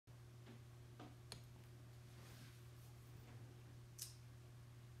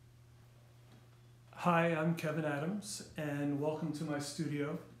Hi, I'm Kevin Adams, and welcome to my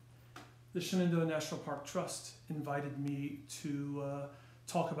studio. The Shenandoah National Park Trust invited me to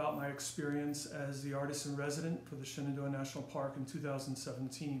talk about my experience as the artist in resident for the Shenandoah National Park in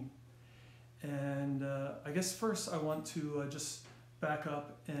 2017. And I guess first I want to just back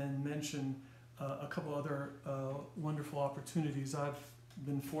up and mention a couple other wonderful opportunities. I've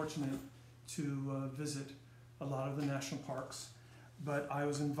been fortunate to visit a lot of the national parks, but I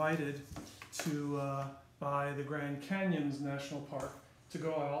was invited to by the Grand Canyons National Park to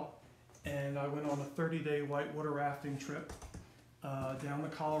go out, and I went on a 30-day whitewater rafting trip down the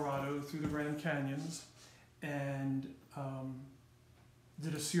Colorado through the Grand Canyons, and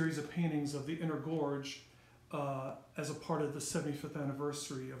did a series of paintings of the Inner Gorge as a part of the 75th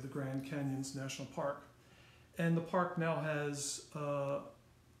anniversary of the Grand Canyons National Park. And the park now has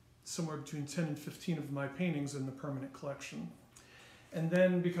somewhere between 10 and 15 of my paintings in the permanent collection. And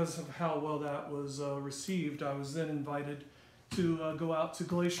then, because of how well that was received, I was then invited to go out to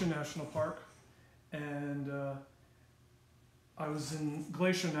Glacier National Park. And I was in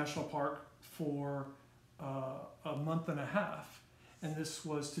Glacier National Park for a month and a half. And this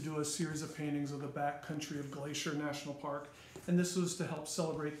was to do a series of paintings of the backcountry of Glacier National Park. And this was to help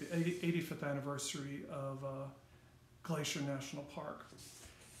celebrate the 85th anniversary of Glacier National Park.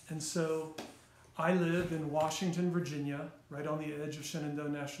 And so I live in Washington, Virginia, right on the edge of Shenandoah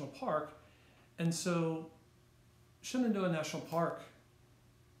National Park. And so Shenandoah National Park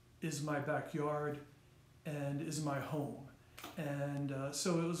is my backyard and is my home. And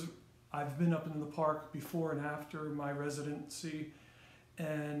so I've been up in the park before and after my residency,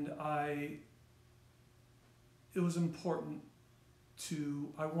 and it was important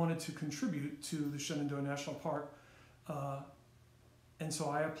I wanted to contribute to the Shenandoah National Park. And so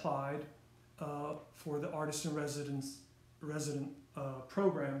I applied for the Artist in Resident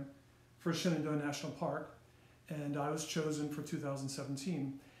program for Shenandoah National Park, and I was chosen for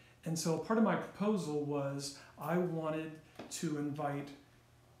 2017. And so part of my proposal was I wanted to invite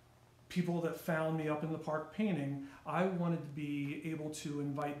people that found me up in the park painting. I wanted to be able to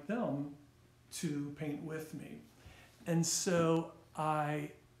invite them to paint with me. And so I'm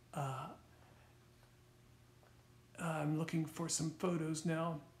looking for some photos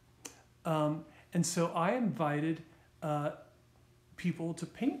now. And so I invited people to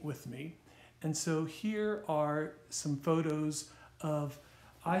paint with me. And so here are some photos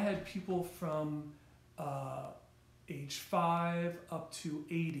I had people from age 5 up to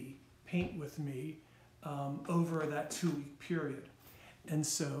 80 paint with me over that 2-week period. And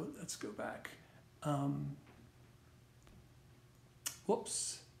so let's go back.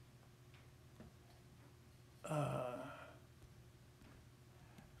 Whoops.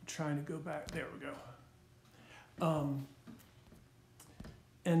 Trying to go back. There we go.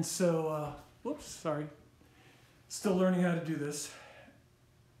 And so, whoops, sorry. Still learning how to do this.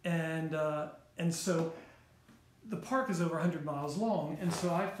 And so the park is over 100 miles long. And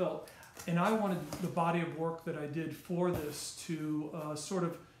so I felt, and I wanted the body of work that I did for this to sort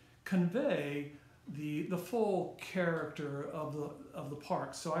of convey the full character of the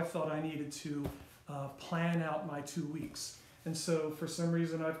park. So I felt I needed to plan out my 2 weeks. And so for some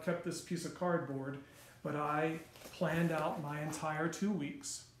reason I've kept this piece of cardboard, but I planned out my entire 2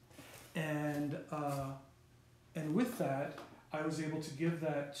 weeks. And with that, I was able to give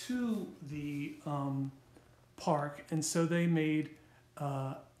that to the park. And so they made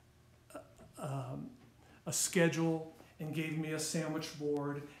a schedule and gave me a sandwich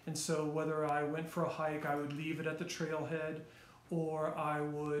board. And so whether I went for a hike, I would leave it at the trailhead, or I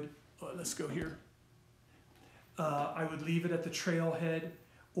would, let's go here. I would leave it at the trailhead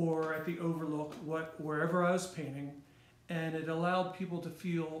or at the overlook, wherever I was painting, and it allowed people to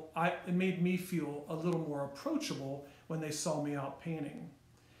feel, it made me feel a little more approachable when they saw me out painting.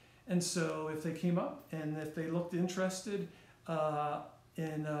 And so if they came up and if they looked interested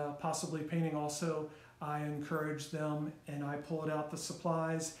in possibly painting also, I encouraged them and I pulled out the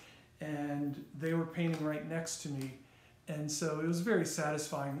supplies, and they were painting right next to me. And so it was very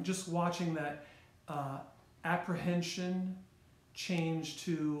satisfying just watching that apprehension change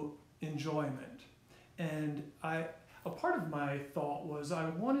to enjoyment. And a part of my thought was I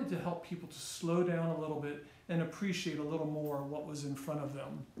wanted to help people to slow down a little bit and appreciate a little more what was in front of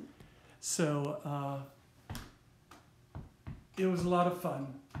them. So it was a lot of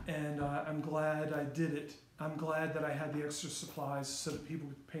fun, and I'm glad I did it. I'm glad that I had the extra supplies so that people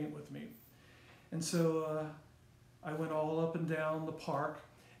could paint with me. And so I went all up and down the park,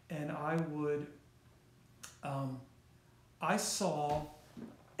 and I saw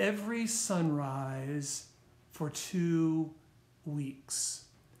every sunrise for 2 weeks.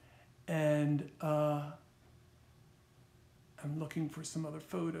 And I'm looking for some other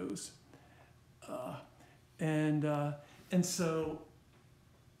photos. And so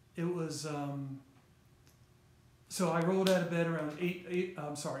it was, so I rolled out of bed around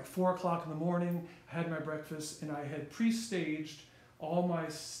 4 o'clock in the morning, had my breakfast, and I had pre-staged all my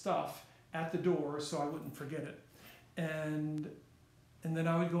stuff at the door so I wouldn't forget it. And then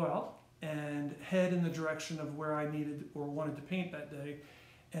I would go out and head in the direction of where I needed or wanted to paint that day,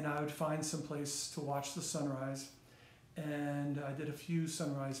 and I would find some place to watch the sunrise. And I did a few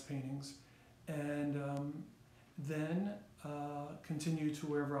sunrise paintings, and then continued to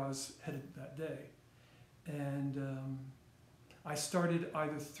wherever I was headed that day. And I started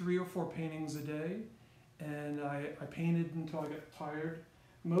either 3 or 4 paintings a day, and I painted until I got tired.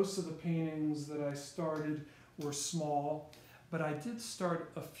 Most of the paintings that I started were small, but I did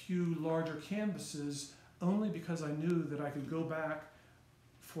start a few larger canvases only because I knew that I could go back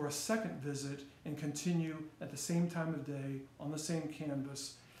for a second visit and continue at the same time of day on the same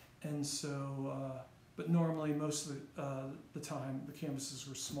canvas. And so, but normally most of the time the canvases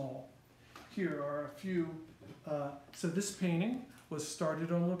were small. Here are a few. So this painting was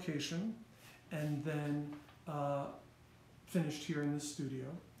started on location and then finished here in the studio.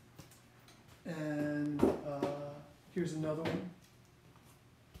 And here's another one.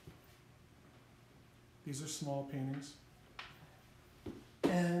 These are small paintings.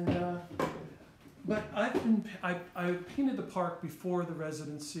 And but I painted the park before the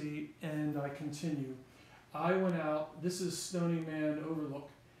residency, and I continue. I went out. This is Stony Man Overlook,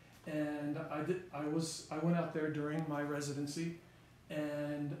 and I went out there during my residency,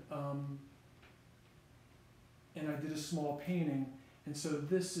 and I did a small painting. And so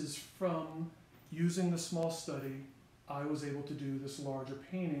this is from using the small study. I was able to do this larger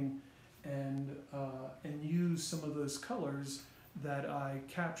painting, and use some of those colors that I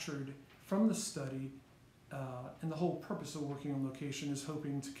captured from the study. And the whole purpose of working on location is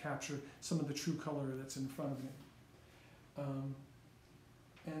hoping to capture some of the true color that's in front of me.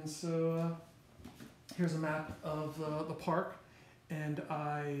 And so here's a map of the park, and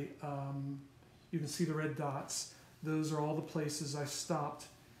you can see the red dots. Those are all the places I stopped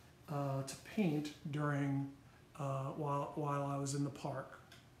to paint during while I was in the park.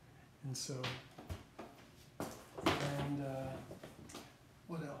 And so, and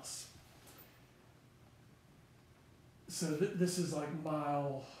what else? So this is like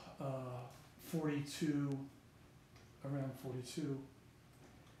mile 42, around 42.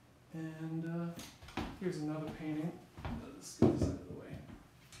 And here's another painting. Let's get this out of the way.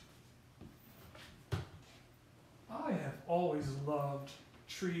 I have always loved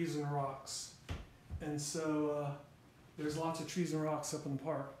trees and rocks. And so there's lots of trees and rocks up in the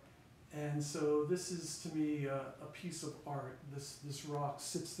park. And so this is, to me, a piece of art. This rock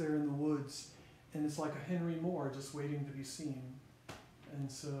sits there in the woods, and it's like a Henry Moore just waiting to be seen.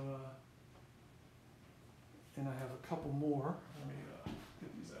 And so, and I have a couple more. Let me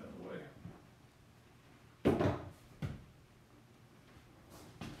get these out of the way.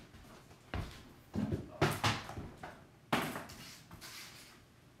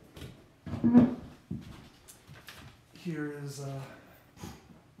 Here is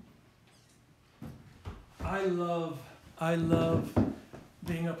I love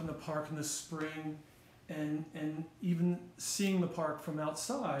being up in the park in the spring and even seeing the park from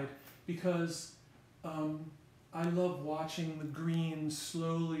outside, because I love watching the green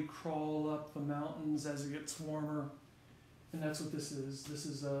slowly crawl up the mountains as it gets warmer. And that's what this is. This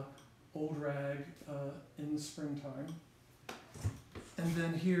is old rag in the springtime. And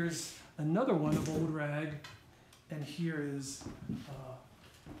then here's another one of old rag, and here is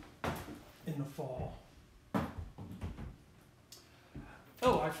in the fall.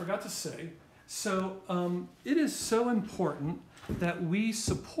 Oh, I forgot to say, so it is so important that we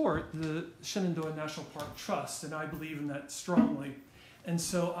support the Shenandoah National Park Trust, and I believe in that strongly. And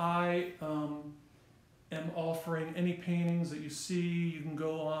so I am offering any paintings that you see. You can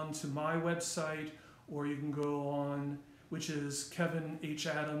go on to my website, or you can go on, which is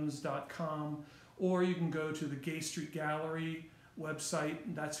kevinhadams.com, or you can go to the Gay Street Gallery website.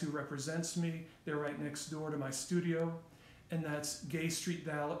 That's who represents me. They're right next door to my studio. And that's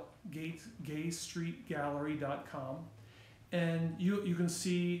gaystreetgallery.com. And you can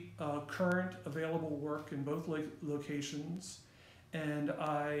see current available work in both locations. And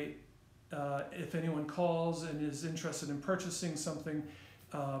if anyone calls and is interested in purchasing something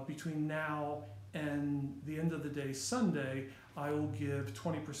between now and the end of the day Sunday, I will give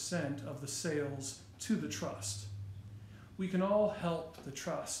 20% of the sales to the trust. We can all help the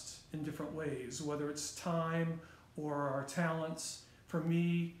trust in different ways, whether it's time or our talents. For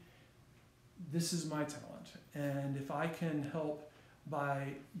me, this is my talent, and if I can help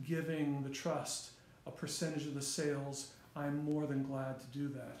by giving the trust a percentage of the sales, I'm more than glad to do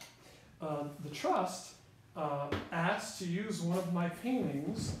that. The trust asked to use one of my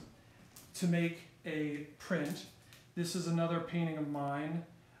paintings to make a print. This is another painting of mine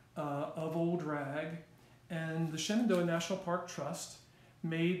of old rag, and the Shenandoah National Park Trust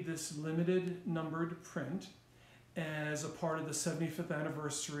made this limited numbered print as a part of the 75th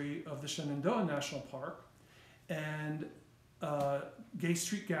anniversary of the Shenandoah National Park. And Gay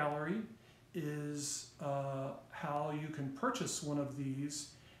Street Gallery is how you can purchase one of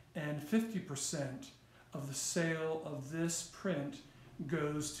these, and 50% of the sale of this print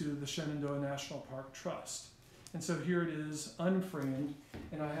goes to the Shenandoah National Park Trust. And so here it is unframed,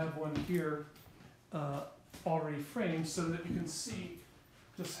 and I have one here already framed so that you can see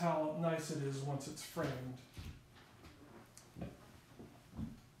just how nice it is once it's framed.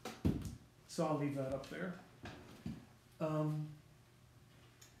 So I'll leave that up there.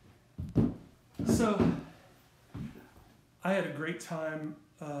 So I had a great time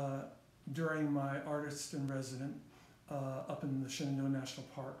during my artist in resident up in the Shenandoah National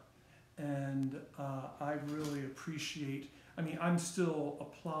Park, and I really appreciate, I mean, I'm still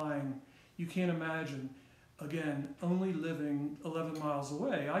applying. You can't imagine, again, only living 11 miles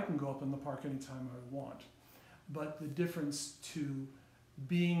away, I can go up in the park anytime I want. But the difference to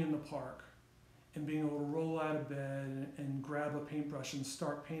being in the park and being able to roll out of bed and grab a paintbrush and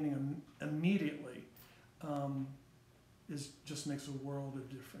start painting immediately just makes a world of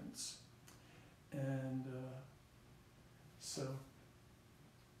difference. And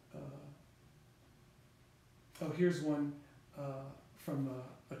here's one from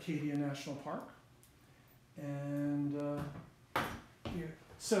Acadia National Park. And here.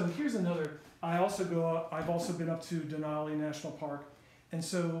 So here's another. I've also been up to Denali National Park. And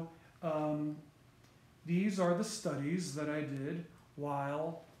so these are the studies that I did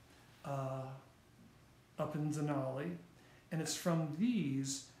while up in Denali. And it's from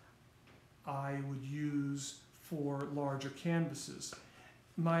these I would use for larger canvases.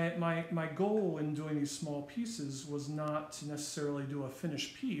 My goal in doing these small pieces was not to necessarily do a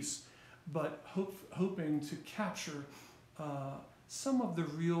finished piece, but hoping to capture some of the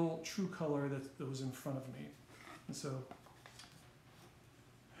real true color that was in front of me. And so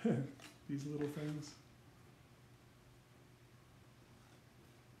these little things.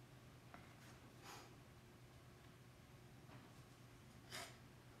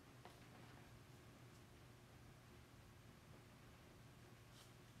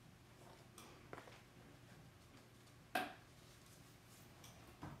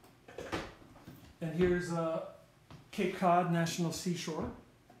 And here's Cape Cod National Seashore.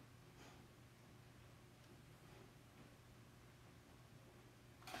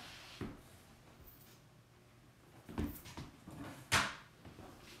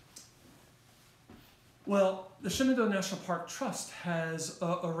 Well, the Shenandoah National Park Trust has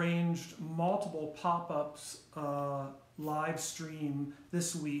arranged multiple pop-ups live stream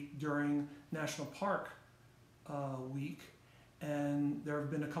this week during National Park Week. And there have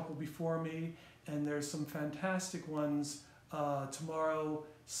been a couple before me, and there's some fantastic ones tomorrow,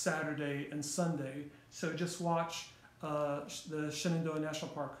 Saturday, and Sunday. So just watch the Shenandoah National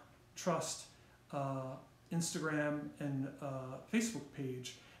Park Trust Instagram and Facebook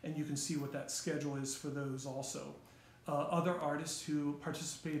page, and you can see what that schedule is for those also. Other artists who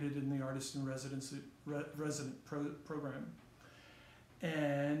participated in the Artist in Residence program.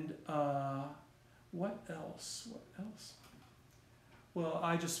 And what else? What else? Well,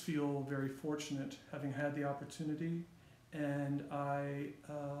 I just feel very fortunate having had the opportunity, and I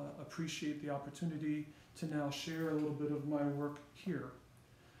appreciate the opportunity to now share a little bit of my work here.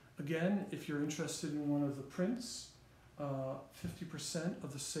 Again, if you're interested in one of the prints, 50%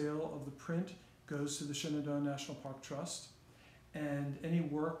 of the sale of the print goes to the Shenandoah National Park Trust, and any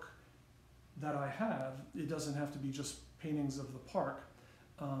work that I have, it doesn't have to be just paintings of the park.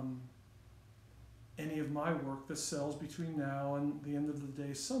 Any of my work that sells between now and the end of the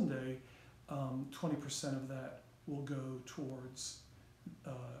day Sunday, 20% of that will go towards,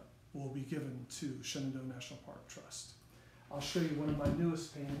 will be given to Shenandoah National Park Trust. I'll show you one of my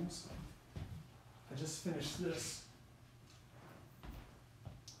newest paintings. I just finished this.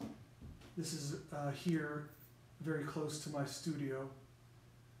 This is here, very close to my studio,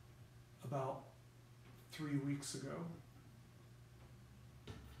 about 3 weeks ago.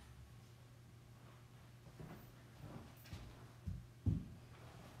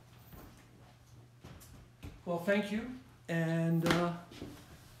 Well, thank you, and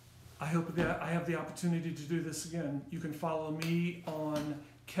I hope that I have the opportunity to do this again. You can follow me on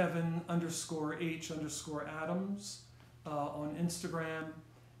Kevin_H_Adams on Instagram.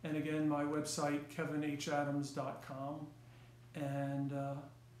 And again, my website, kevinhadams.com. And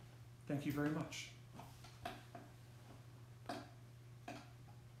thank you very much.